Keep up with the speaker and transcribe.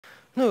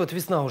Ну и вот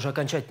весна уже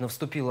окончательно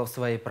вступила в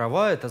свои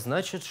права. Это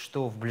значит,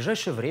 что в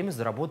ближайшее время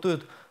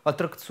заработают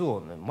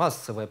аттракционы.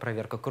 Массовая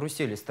проверка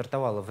каруселей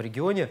стартовала в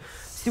регионе.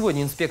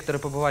 Сегодня инспекторы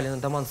побывали на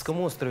Даманском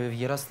острове в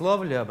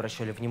Ярославле,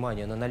 обращали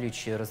внимание на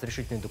наличие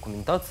разрешительной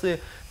документации,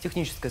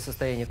 техническое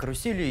состояние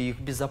карусели и их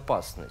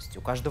безопасность.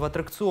 У каждого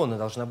аттракциона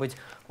должна быть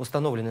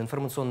установлена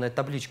информационная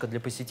табличка для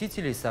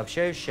посетителей,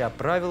 сообщающая о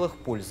правилах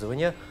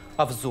пользования,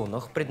 а в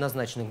зонах,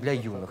 предназначенных для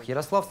юных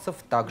ярославцев,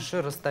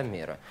 также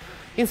ростомеры.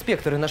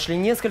 Инспекторы нашли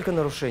несколько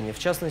нарушений, в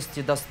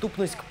частности,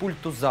 доступность к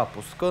пульту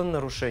запуска.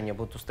 Нарушения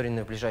будут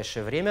устранены в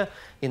ближайшее время,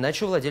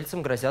 иначе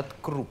владельцам грозят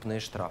крупные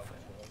штрафы.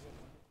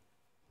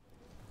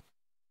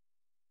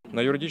 На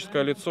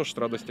юридическое лицо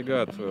штраф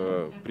достигает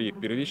при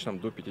первичном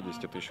до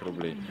 50 тысяч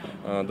рублей.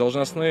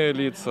 Должностные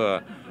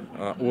лица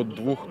от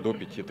 2 до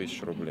 5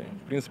 тысяч рублей.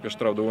 В принципе,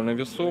 штраф довольно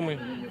весомый.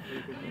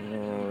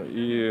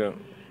 И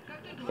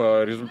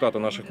по результату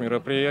наших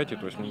мероприятий,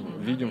 то есть мы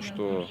видим,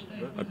 что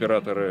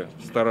операторы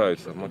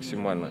стараются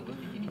максимально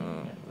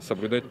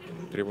соблюдать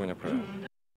требования правил.